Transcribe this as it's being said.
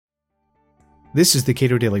This is the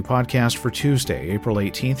Cato Daily Podcast for Tuesday, April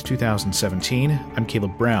 18th, 2017. I'm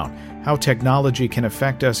Caleb Brown. How technology can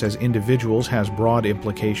affect us as individuals has broad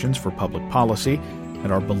implications for public policy, and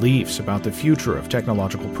our beliefs about the future of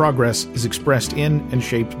technological progress is expressed in and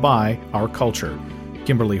shaped by our culture.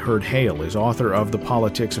 Kimberly Hurd-Hale is author of The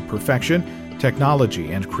Politics of Perfection,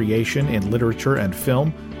 Technology and Creation in Literature and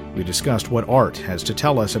Film. We discussed what art has to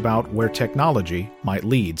tell us about where technology might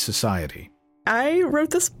lead society. I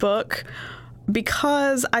wrote this book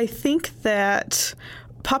because I think that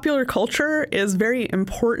popular culture is very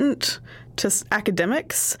important to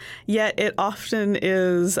academics, yet it often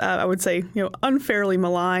is, I would say, unfairly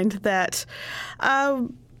maligned, that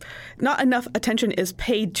not enough attention is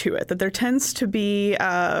paid to it, that there tends to be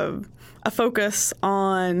a focus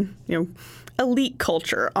on, elite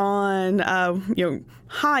culture, on,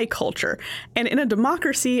 high culture. And in a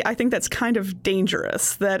democracy, I think that's kind of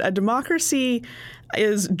dangerous, that a democracy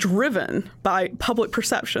is driven by public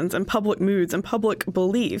perceptions and public moods and public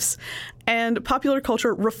beliefs. And popular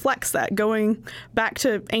culture reflects that, going back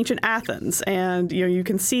to ancient Athens. And, you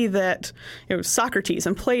can see that, Socrates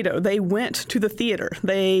and Plato, they went to the theater.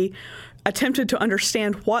 They attempted to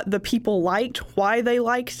understand what the people liked, why they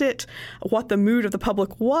liked it, what the mood of the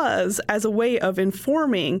public was, as a way of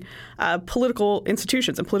informing political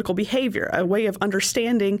institutions and political behavior, a way of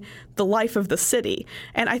understanding the life of the city.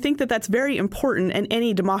 And I think that that's very important in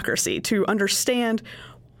any democracy, to understand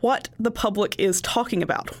what the public is talking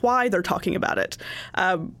about, why they're talking about it,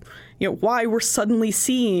 why we're suddenly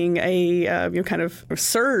seeing a kind of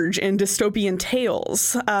surge in dystopian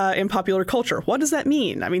tales in popular culture. What does that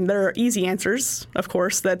mean? I mean, there are easy answers, of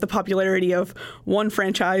course, that the popularity of one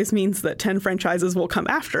franchise means that 10 franchises will come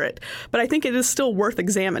after it. But I think it is still worth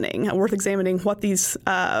examining what these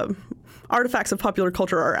artifacts of popular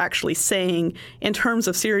culture are actually saying in terms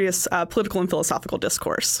of serious political and philosophical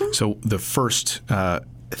discourse. So the first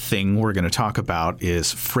thing we're going to talk about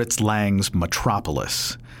is Fritz Lang's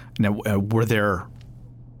Metropolis. Now,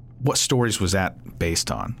 what stories was that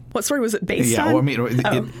based on? What story was it based on? Yeah, well,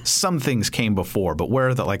 I mean, some things came before, but where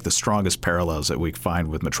are the strongest parallels that we find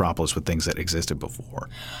with Metropolis with things that existed before?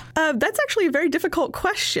 That's actually a very difficult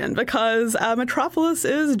question, because Metropolis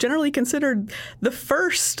is generally considered the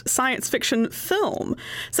first science fiction film.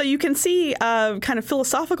 So you can see kind of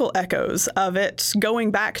philosophical echoes of it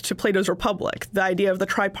going back to Plato's Republic, the idea of the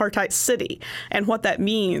tripartite city and what that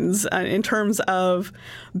means in terms of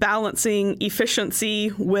balancing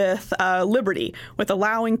efficiency with liberty, with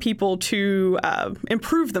allowing people to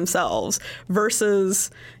improve themselves versus,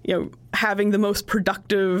 having the most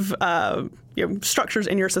productive structures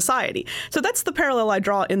in your society. So that's the parallel I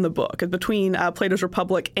draw in the book between Plato's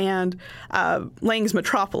Republic and Lang's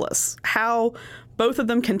Metropolis, how both of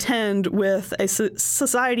them contend with a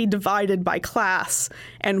society divided by class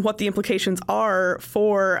and what the implications are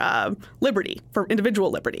for liberty, for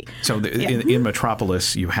individual liberty. So in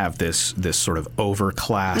Metropolis, you have this sort of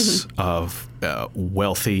overclass of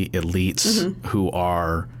wealthy elites who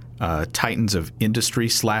are titans of industry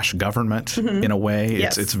 / government in a way.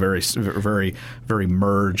 Yes. It's very, very, very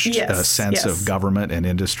merged sense of government and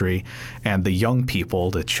industry. And the young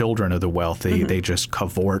people, the children of the wealthy, they just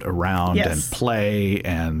cavort around and play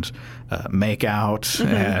and make out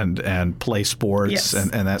and play sports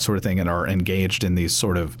and that sort of thing, and are engaged in these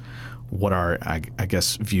sort of what are, I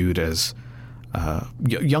guess, viewed as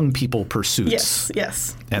young people pursuits.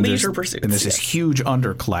 Yes. And leisure pursuits. And there's this huge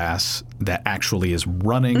underclass that actually is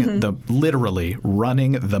running literally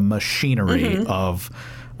running the machinery of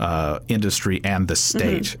industry and the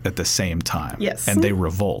state at the same time. Yes. And they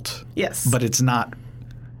revolt. Yes. But it's not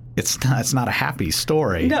a happy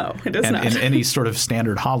story. No, it is not. In any sort of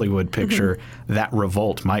standard Hollywood picture, that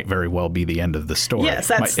revolt might very well be the end of the story. Yes,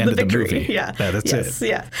 that's end the of victory. The movie. Yeah, that's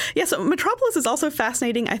it. Yeah. So Metropolis is also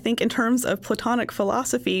fascinating, I think, in terms of Platonic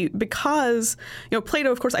philosophy, because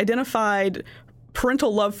Plato, of course, identified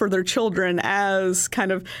parental love for their children as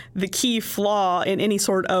kind of the key flaw in any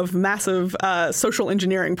sort of massive social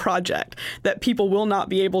engineering project, that people will not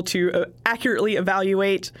be able to accurately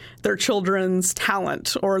evaluate their children's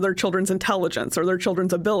talent or their children's intelligence or their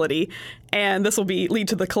children's ability. And this will lead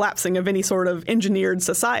to the collapsing of any sort of engineered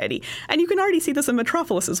society. And you can already see this in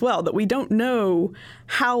Metropolis as well, that we don't know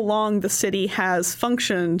how long the city has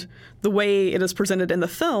functioned the way it is presented in the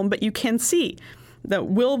film, but you can see that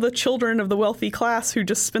will the children of the wealthy class who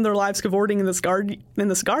just spend their lives cavorting in this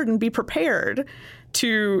garden be prepared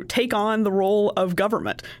to take on the role of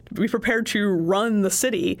government, to be prepared to run the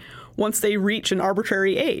city once they reach an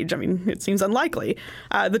arbitrary age. I mean, it seems unlikely.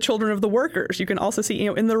 The children of the workers, you can also see,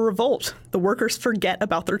 in the revolt, the workers forget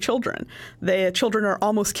about their children. The children are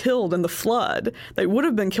almost killed in the flood. They would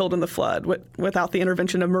have been killed in the flood without the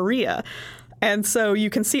intervention of Maria. And so you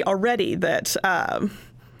can see already that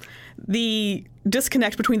the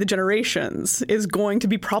disconnect between the generations is going to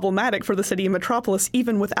be problematic for the city of Metropolis,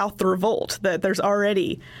 even without the revolt, that there's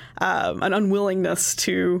already an unwillingness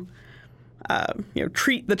to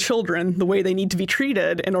treat the children the way they need to be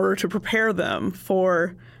treated in order to prepare them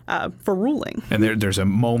for ruling. And there's a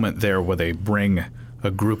moment there where they bring a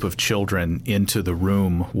group of children into the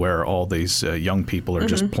room where all these young people are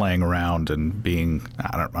just playing around and being,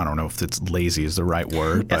 I don't know if it's lazy is the right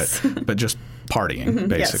word, Yes. but just partying,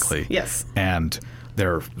 basically. Yes. And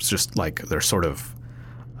they're just like, they're sort of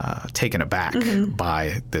taken aback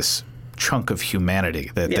by this chunk of humanity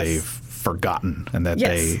that they've forgotten and that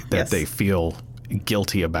they feel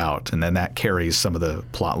guilty about, and then that carries some of the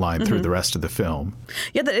plot line through the rest of the film.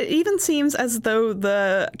 Yeah, it even seems as though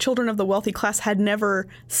the children of the wealthy class had never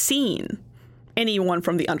seen anyone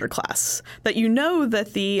from the underclass. That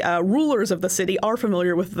that the rulers of the city are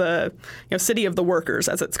familiar with the city of the workers,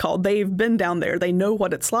 as it's called. They've been down there. They know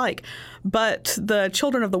what it's like. But the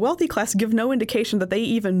children of the wealthy class give no indication that they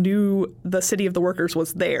even knew the city of the workers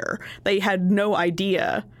was there. They had no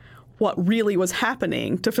idea what really was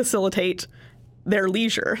happening to facilitate their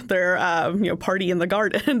leisure, their party in the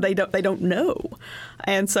garden. They don't know,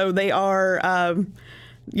 and so they are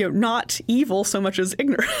not evil so much as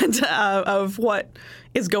ignorant of what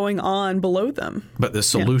is going on below them. But the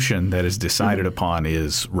solution that is decided upon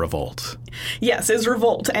is revolt. Yes, is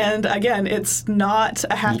revolt. And again, it's not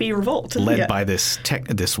a happy revolt. Led by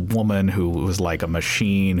this woman who was like a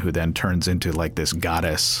machine who then turns into like this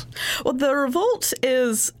goddess. Well, the revolt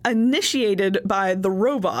is initiated by the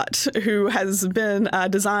robot who has been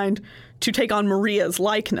designed to take on Maria's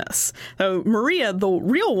likeness. So Maria, the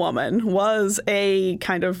real woman, was a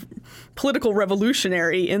kind of political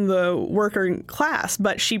revolutionary in the working class,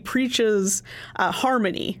 but she preaches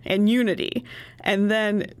harmony and unity. And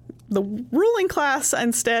then the ruling class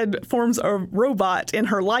instead forms a robot in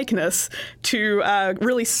her likeness to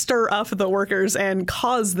really stir up the workers and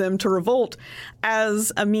cause them to revolt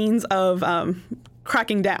as a means of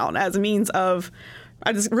cracking down, as a means of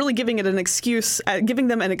just really giving them an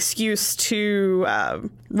excuse to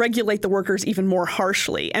regulate the workers even more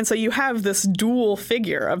harshly. And so you have this dual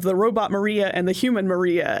figure of the robot Maria and the human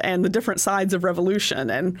Maria and the different sides of revolution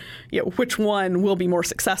and which one will be more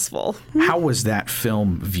successful. How was that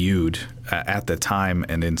film viewed at the time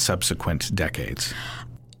and in subsequent decades?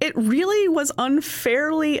 It really was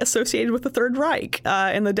unfairly associated with the Third Reich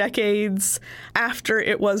in the decades after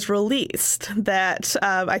it was released. That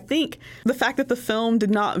I think the fact that the film did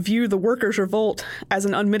not view the workers' revolt as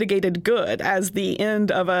an unmitigated good, as the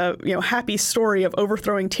end of a happy story of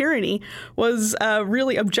overthrowing tyranny, was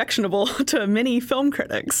really objectionable to many film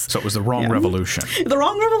critics. So it was the wrong revolution. The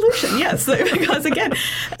wrong revolution, yes. Because again,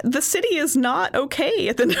 the city is not okay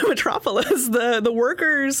at the new metropolis. The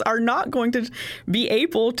workers are not going to be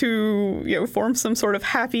able to form some sort of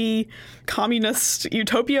happy communist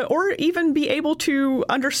utopia or even be able to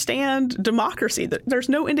understand democracy. There's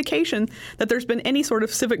no indication that there's been any sort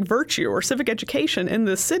of civic virtue or civic education in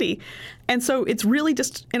this city. And so it's really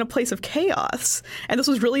just in a place of chaos. And this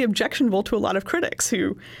was really objectionable to a lot of critics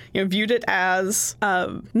who viewed it as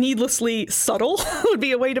needlessly subtle would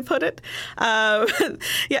be a way to put it.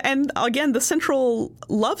 And again, the central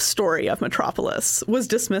love story of Metropolis was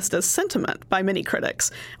dismissed as sentiment by many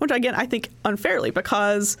critics, which again, I think unfairly,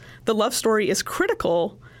 because the love story is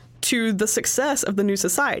critical to the success of the new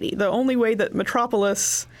society. The only way that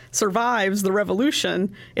Metropolis survives the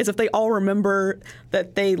revolution is if they all remember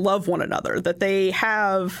that they love one another, that they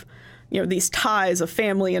have, these ties of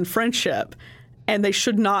family and friendship, and they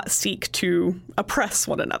should not seek to oppress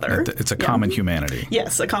one another. It's a common humanity.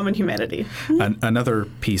 Yes, a common humanity. Another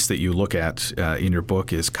piece that you look at in your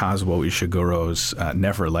book is Kazuo Ishiguro's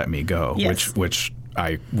Never Let Me Go, yes. which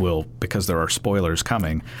I will, because there are spoilers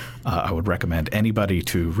coming, I would recommend anybody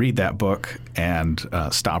to read that book and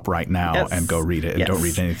stop right now and go read it and don't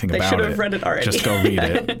read anything about it. They should have read it already. Just go read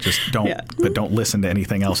it. Just don't, but don't listen to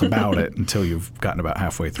anything else about it until you've gotten about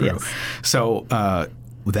halfway through. Yes. So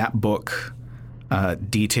that book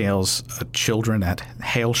details children at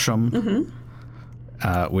Hailsham,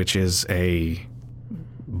 which is a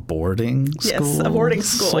boarding school. Yes, a boarding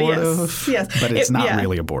school. Sort yes, of. yes. But it's not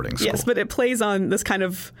really a boarding school. Yes, but it plays on this kind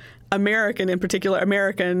of American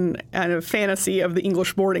kind of fantasy of the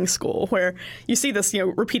English boarding school, where you see this,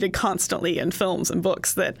 repeated constantly in films and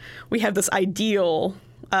books, that we have this idealized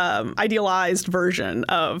version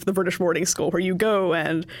of the British boarding school, where you go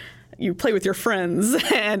and you play with your friends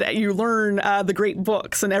and you learn the great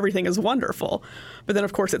books and everything is wonderful. But then,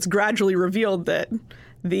 of course, it's gradually revealed that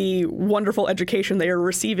the wonderful education they are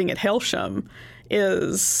receiving at Hailsham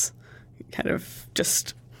is kind of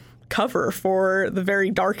just cover for the very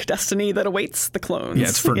dark destiny that awaits the clones. Yeah,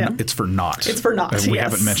 it's for naught. It's for naught. We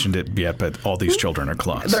haven't mentioned it yet, but all these children are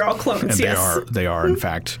clones. They're all clones. And yes. they are in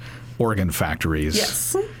fact organ factories.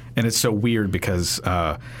 Yes. And it's so weird because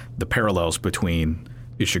the parallels between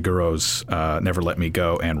Ishiguro's Never Let Me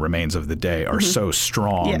Go and Remains of the Day are so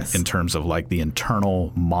strong in terms of like the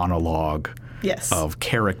internal monologue of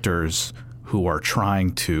characters who are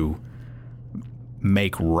trying to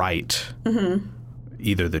make right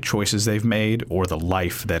either the choices they've made or the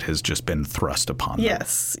life that has just been thrust upon them.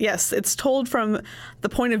 Yes. It's told from the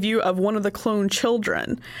point of view of one of the clone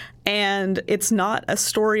children. And it's not a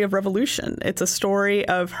story of revolution. It's a story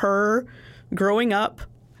of her growing up,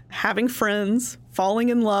 having friends, falling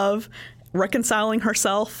in love, reconciling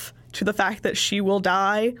herself to the fact that she will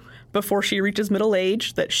die before she reaches middle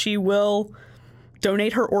age, that she will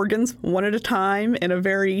donate her organs one at a time in a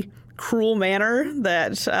very cruel manner,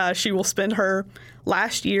 that she will spend her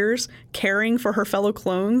last years caring for her fellow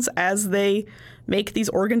clones as they make these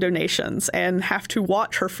organ donations and have to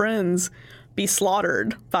watch her friends be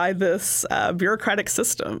slaughtered by this bureaucratic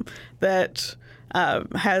system that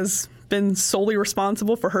has been solely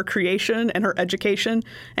responsible for her creation and her education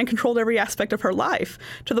and controlled every aspect of her life,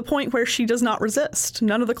 to the point where she does not resist.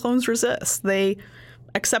 None of the clones resist. They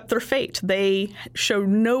accept their fate. They show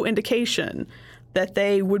no indication that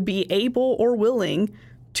they would be able or willing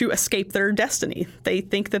to escape their destiny. They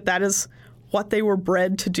think that that is what they were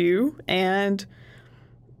bred to do, and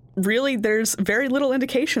really there's very little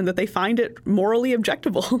indication that they find it morally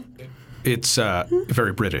objectable. It's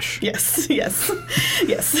very British. Yes.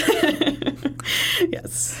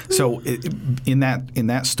 So in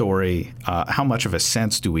that story, how much of a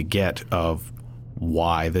sense do we get of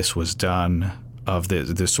why this was done, of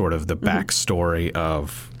the sort of the backstory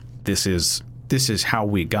of this is how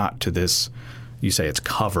we got to this? You say it's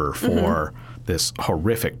cover for this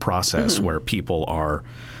horrific process where people are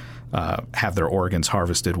have their organs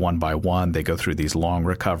harvested one by one. They go through these long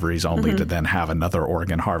recoveries only to then have another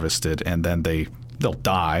organ harvested, and then they'll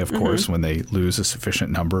die, of course, when they lose a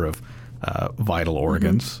sufficient number of vital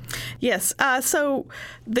organs. Yes. So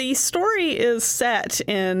the story is set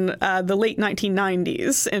in the late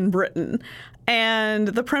 1990s in Britain, and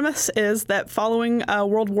the premise is that following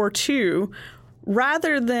World War II,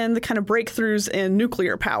 rather than the kind of breakthroughs in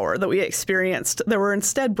nuclear power that we experienced, there were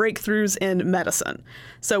instead breakthroughs in medicine.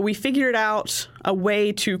 So we figured out a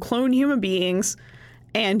way to clone human beings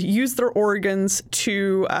and use their organs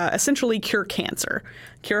to essentially cure cancer,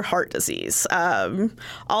 cure heart disease,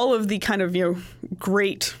 all of the kind of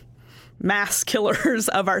great mass killers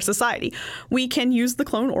of our society. We can use the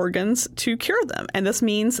clone organs to cure them. And this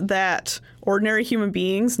means that ordinary human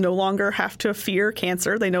beings no longer have to fear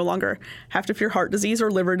cancer. They no longer have to fear heart disease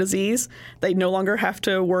or liver disease. They no longer have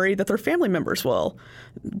to worry that their family members will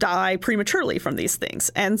die prematurely from these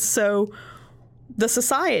things. And so the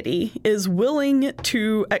society is willing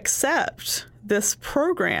to accept this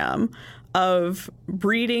program of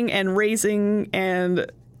breeding and raising and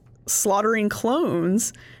slaughtering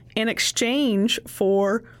clones in exchange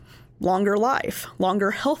for longer life,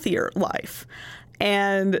 longer, healthier life.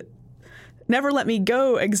 And Never Let Me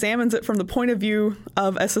Go examines it from the point of view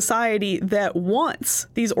of a society that wants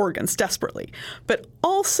these organs desperately, but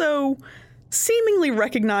also seemingly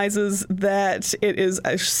recognizes that it is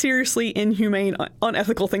a seriously inhumane,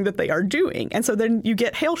 unethical thing that they are doing. And so then you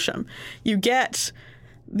get Hailsham. You get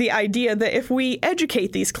the idea that if we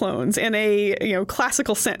educate these clones in a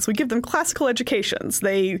classical sense, we give them classical educations,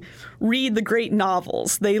 they read the great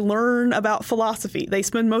novels, they learn about philosophy, they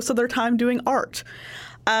spend most of their time doing art,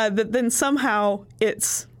 that then somehow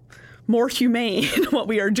it's more humane what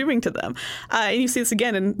we are doing to them. And you see this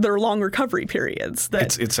again in their long recovery periods.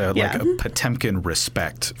 That, it's like a Potemkin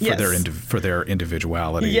respect for their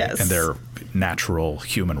individuality and their natural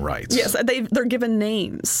human rights. Yes, they're given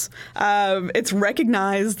names. It's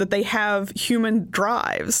recognized that they have human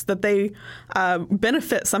drives, that they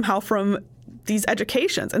benefit somehow from these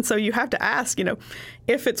educations. And so you have to ask,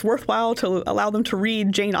 if it's worthwhile to allow them to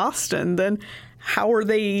read Jane Austen, then how are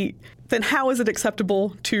they then how is it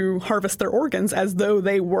acceptable to harvest their organs as though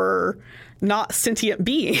they were not sentient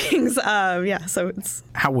beings? So it's...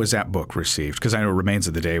 How was that book received? Because I know Remains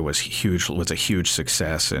of the Day was a huge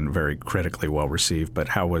success and very critically well received. But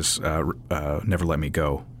how was Never Let Me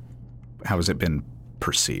Go? How has it been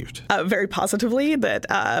perceived? Very positively. That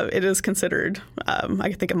it is considered,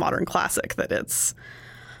 I think, a modern classic. That it's...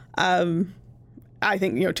 I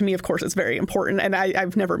think, to me, of course, it's very important. And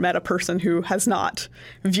I've never met a person who has not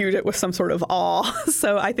viewed it with some sort of awe.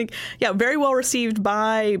 So I think, very well received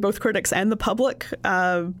by both critics and the public.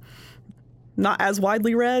 Not as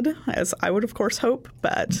widely read as I would, of course, hope.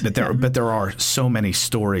 But there are so many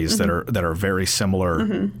stories that are very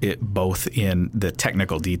similar, both in the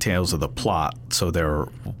technical details of the plot. So there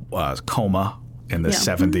Coma in the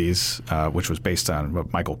 70s, which was based on a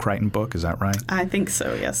Michael Crichton book. Is that right? I think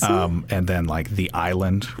so, yes. And then like The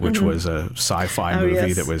Island, which was a sci-fi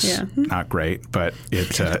movie that was not great, but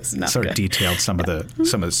it sort of detailed some of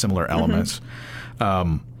the similar elements.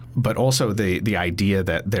 But also the idea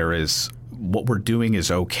that there is what we're doing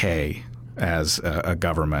is okay as a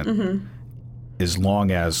government as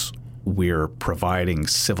long as we're providing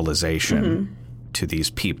civilization to these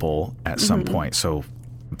people at some point. So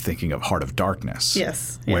I'm thinking of Heart of Darkness,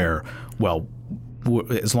 where,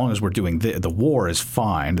 as long as we're doing the war is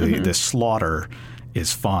fine, the slaughter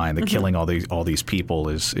is fine, the killing all these people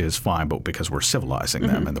is fine, but because we're civilizing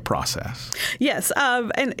them in the process. Yes,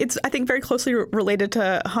 and it's, I think, very closely related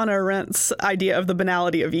to Hannah Arendt's idea of the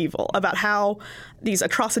banality of evil, about how these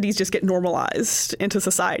atrocities just get normalized into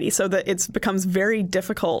society so that it becomes very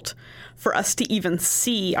difficult for us to even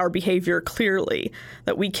see our behavior clearly,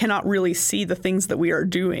 that we cannot really see the things that we are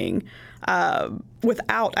doing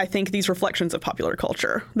without, I think, these reflections of popular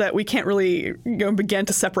culture, that we can't really begin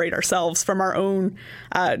to separate ourselves from our own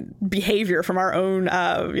behavior, from our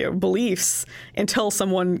own beliefs, until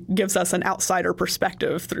someone gives us an outsider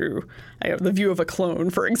perspective through the view of a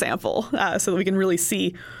clone, for example, so that we can really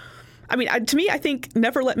see. I mean, to me, I think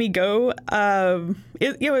Never Let Me Go,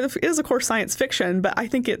 it is, of course, science fiction, but I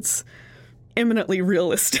think it's eminently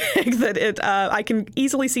realistic that I can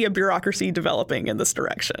easily see a bureaucracy developing in this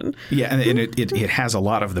direction. Yeah, and it has a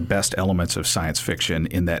lot of the best elements of science fiction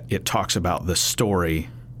in that it talks about the story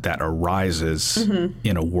that arises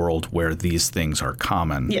in a world where these things are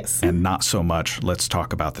common, and not so much let's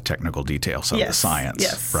talk about the technical details of the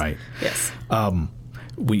science, right? Yes.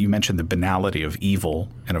 You mentioned the banality of evil,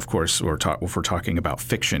 and of course, if we're talking about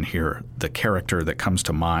fiction here, the character that comes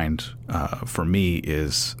to mind for me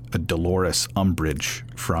is Dolores Umbridge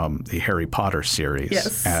from the Harry Potter series,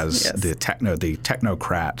 the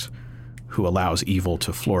technocrat who allows evil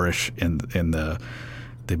to flourish in the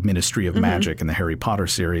Ministry of Magic in the Harry Potter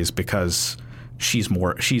series, because she's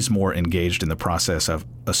more engaged in the process of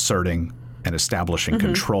asserting and establishing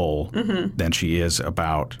control than she is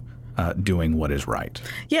about doing what is right.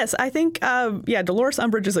 Yes, I think, Dolores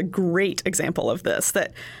Umbridge is a great example of this,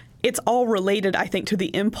 that it's all related, I think, to the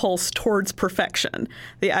impulse towards perfection,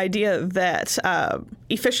 the idea that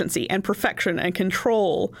efficiency and perfection and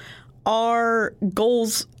control are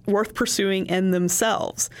goals worth pursuing in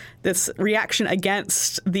themselves, this reaction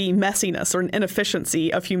against the messiness or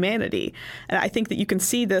inefficiency of humanity. And I think that you can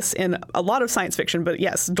see this in a lot of science fiction, but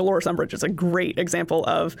yes, Dolores Umbridge is a great example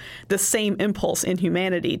of the same impulse in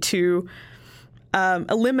humanity to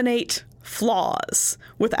eliminate flaws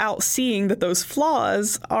without seeing that those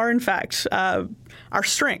flaws are, in fact, our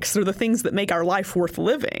strengths. They're the things that make our life worth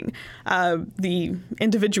living. The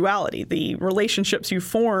individuality, the relationships you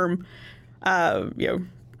form,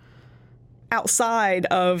 outside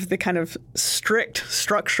of the kind of strict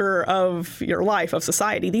structure of your life, of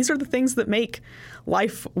society. These are the things that make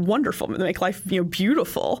life wonderful, that make life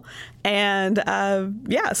beautiful. And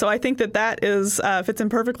so I think that is fits in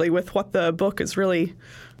perfectly with what the book is really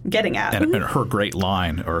getting at. And her great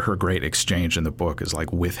line, or her great exchange in the book, is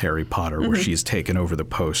like with Harry Potter, where she's taken over the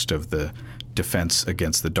post of the Defense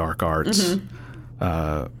Against the Dark Arts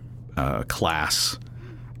class,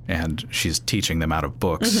 and she's teaching them out of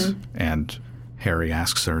books. And Harry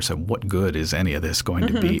asks her, so what good is any of this going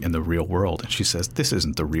to be in the real world? And she says, this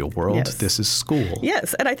isn't the real world. Yes. This is school.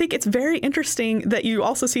 Yes, and I think it's very interesting that you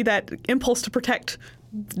also see that impulse to protect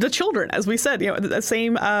the children, as we said, the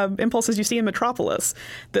same impulses you see in Metropolis.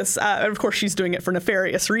 This, of course, she's doing it for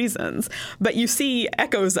nefarious reasons, but you see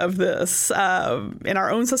echoes of this in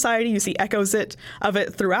our own society. You see echoes of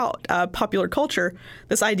it throughout popular culture.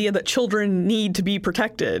 This idea that children need to be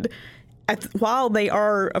protected while they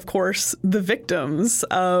are, of course, the victims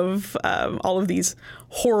of all of these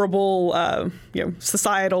horrible,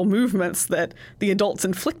 societal movements that the adults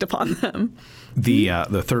inflict upon them.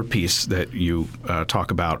 The third piece that you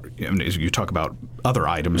talk about, is you talk about other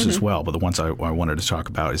items as well, but the ones I wanted to talk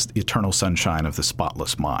about is the eternal sunshine of the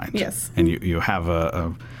spotless mind. Yes. And you have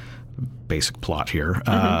a basic plot here.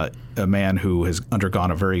 A man who has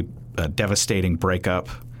undergone a very devastating breakup,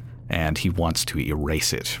 and he wants to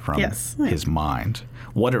erase it from his mind.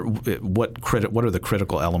 What are the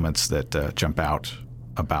critical elements that jump out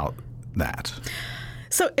about that?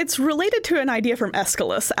 So it's related to an idea from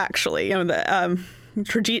Aeschylus, actually, the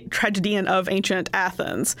tragedian of ancient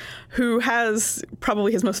Athens, who has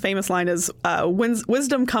probably his most famous line is,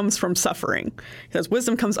 wisdom comes from suffering. He says,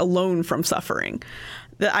 wisdom comes alone from suffering.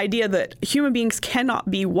 The idea that human beings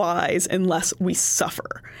cannot be wise unless we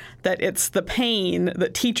suffer, that it's the pain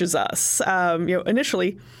that teaches us,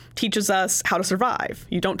 initially teaches us how to survive.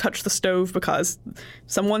 You don't touch the stove because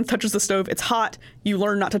someone touches the stove, it's hot, you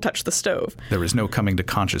learn not to touch the stove. There is no coming to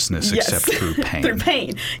consciousness except through pain. Through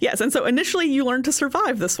pain, yes. And so initially you learn to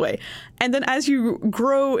survive this way. And then as you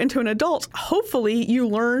grow into an adult, hopefully you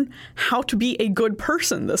learn how to be a good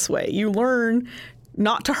person this way. You learn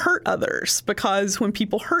not to hurt others, because when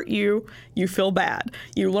people hurt you, you feel bad.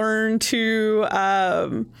 You learn to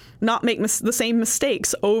not make the same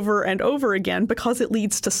mistakes over and over again, because it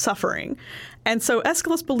leads to suffering. And so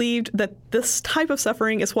Aeschylus believed that this type of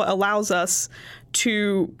suffering is what allows us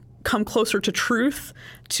to come closer to truth,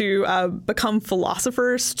 to become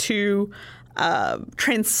philosophers, to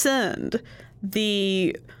transcend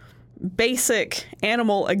the basic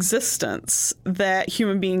animal existence that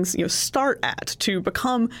human beings start at, to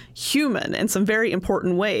become human in some very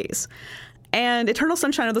important ways. And Eternal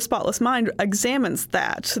Sunshine of the Spotless Mind examines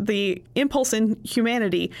that, the impulse in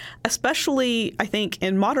humanity, especially I think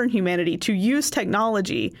in modern humanity, to use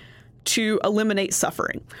technology to eliminate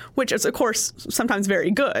suffering, which is, of course, sometimes very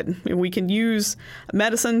good. We can use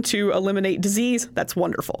medicine to eliminate disease. That's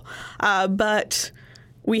wonderful. But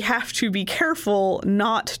we have to be careful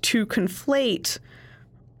not to conflate,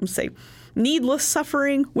 say, needless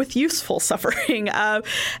suffering with useful suffering.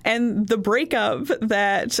 And the breakup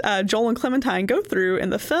that Joel and Clementine go through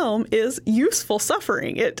in the film is useful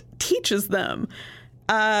suffering. It teaches them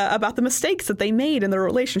about the mistakes that they made in their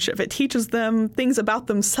relationship. It teaches them things about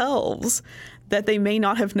themselves that they may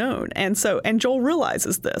not have known. And Joel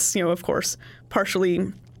realizes this, of course,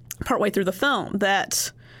 partway through the film,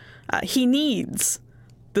 that he needs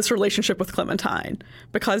this relationship with Clementine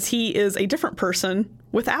because he is a different person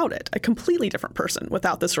without it, a completely different person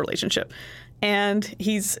without this relationship. And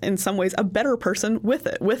he's in some ways a better person with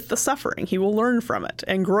it, with the suffering. He will learn from it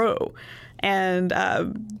and grow. And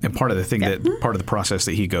part of the thing part of the process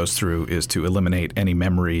that he goes through is to eliminate any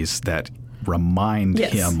memories that remind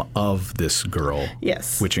him of this girl,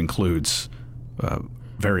 which includes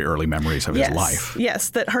very early memories of his life. Yes,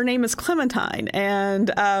 that her name is Clementine,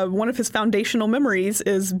 and one of his foundational memories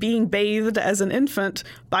is being bathed as an infant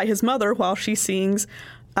by his mother while she sings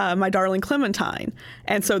My Darling Clementine.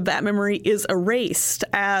 And so that memory is erased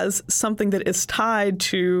as something that is tied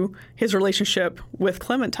to his relationship with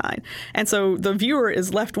Clementine. And so the viewer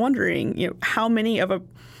is left wondering, how many of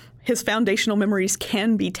his foundational memories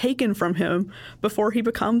can be taken from him before he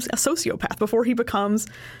becomes a sociopath, before he becomes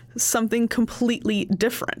something completely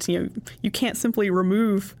different. You can't simply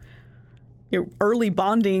remove early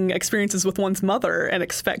bonding experiences with one's mother and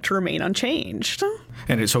expect to remain unchanged.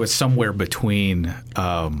 And so it's somewhere between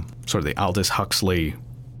sort of the Aldous Huxley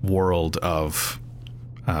world of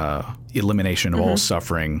elimination of all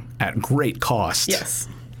suffering at great cost. Yes.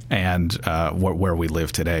 And where we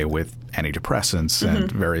live today with antidepressants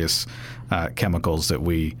and various chemicals that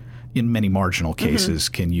we, in many marginal cases,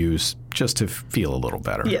 can use just to feel a little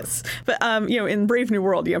better. Yes. But, in Brave New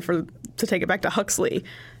World, to take it back to Huxley,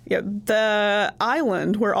 the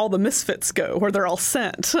island where all the misfits go, where they're all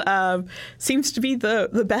sent, seems to be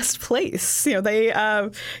the best place. They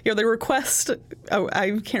request. Oh,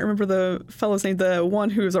 I can't remember the fellow's name. The one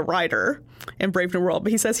who's a writer in Brave New World,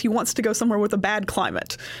 but he says he wants to go somewhere with a bad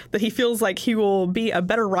climate. That he feels like he will be a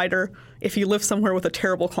better writer if he lives somewhere with a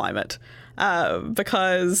terrible climate,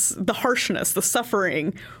 because the harshness, the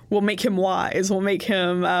suffering, will make him wise, will make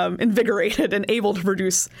him invigorated and able to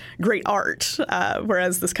produce great art.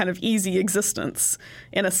 Whereas this kind of easy existence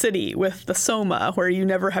in a city with the soma, where you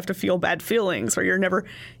never have to feel bad feelings, or you're never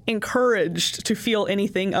encouraged to feel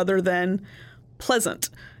anything other than pleasant,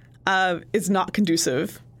 is not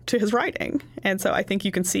conducive to his writing. And so I think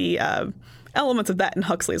you can see elements of that in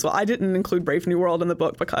Huxley as well. I didn't include Brave New World in the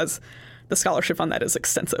book because the scholarship on that is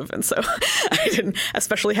extensive, and so I didn't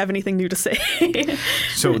especially have anything new to say.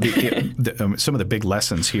 So some of the big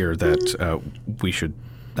lessons here that we should,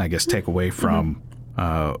 I guess, take away from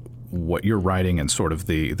what you're writing and sort of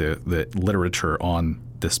the literature on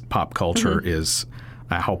this pop culture is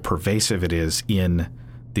how pervasive it is in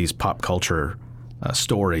these pop culture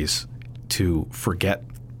stories to forget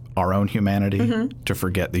our own humanity, to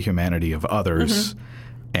forget the humanity of others,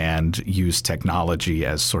 and use technology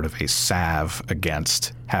as sort of a salve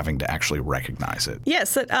against having to actually recognize it.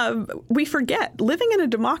 Yes, we forget living in a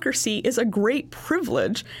democracy is a great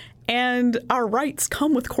privilege, and our rights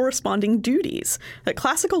come with corresponding duties. That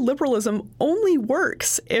classical liberalism only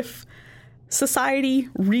works if society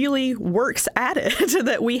really works at it,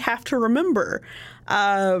 that we have to remember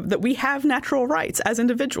that we have natural rights as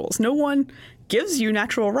individuals. No one gives you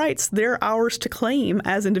natural rights. They're ours to claim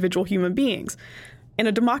as individual human beings. In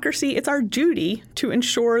a democracy, it's our duty to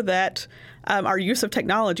ensure that our use of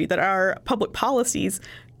technology, that our public policies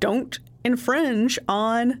don't infringe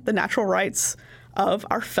on the natural rights of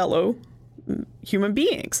our fellow human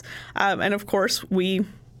beings. And of course, we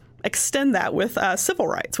extend that with civil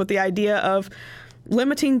rights, with the idea of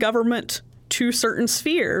limiting government to certain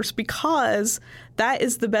spheres, because that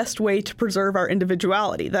is the best way to preserve our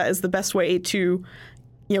individuality. That is the best way to,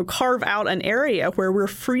 carve out an area where we're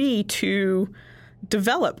free to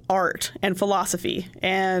develop art and philosophy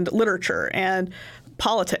and literature and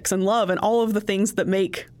politics and love and all of the things that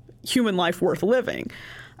make human life worth living.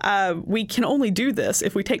 We can only do this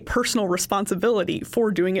if we take personal responsibility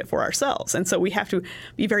for doing it for ourselves. And so we have to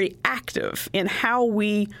be very active in how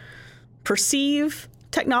we perceive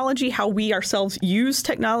technology, how we ourselves use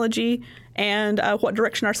technology, and what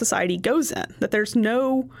direction our society goes in. That there's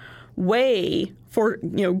no way for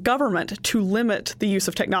government to limit the use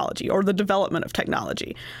of technology or the development of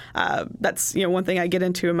technology. That's one thing I get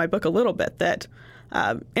into in my book a little bit, that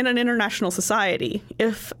in an international society,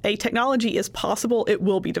 if a technology is possible, it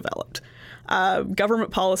will be developed.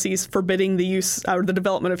 Government policies forbidding the use or the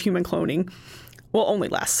development of human cloning will only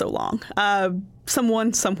last so long.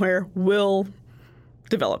 Someone somewhere will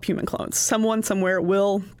develop human clones. Someone somewhere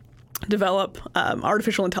will develop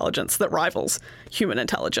artificial intelligence that rivals human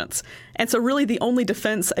intelligence. And so really the only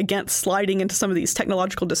defense against sliding into some of these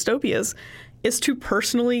technological dystopias is to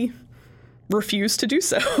personally refuse to do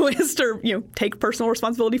so, is to take personal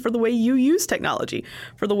responsibility for the way you use technology,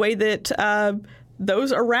 for the way that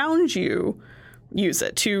those around you use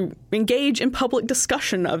it, to engage in public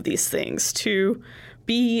discussion of these things, to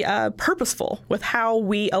be purposeful with how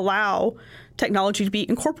we allow technology to be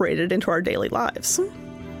incorporated into our daily lives.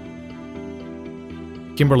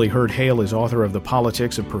 Kimberly Hurd-Hale is author of The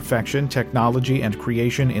Politics of Perfection, Technology and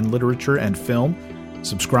Creation in Literature and Film.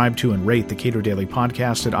 Subscribe to and rate the Cato Daily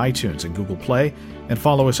Podcast at iTunes and Google Play, and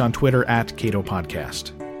follow us on Twitter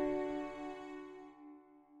 @CatoPodcast.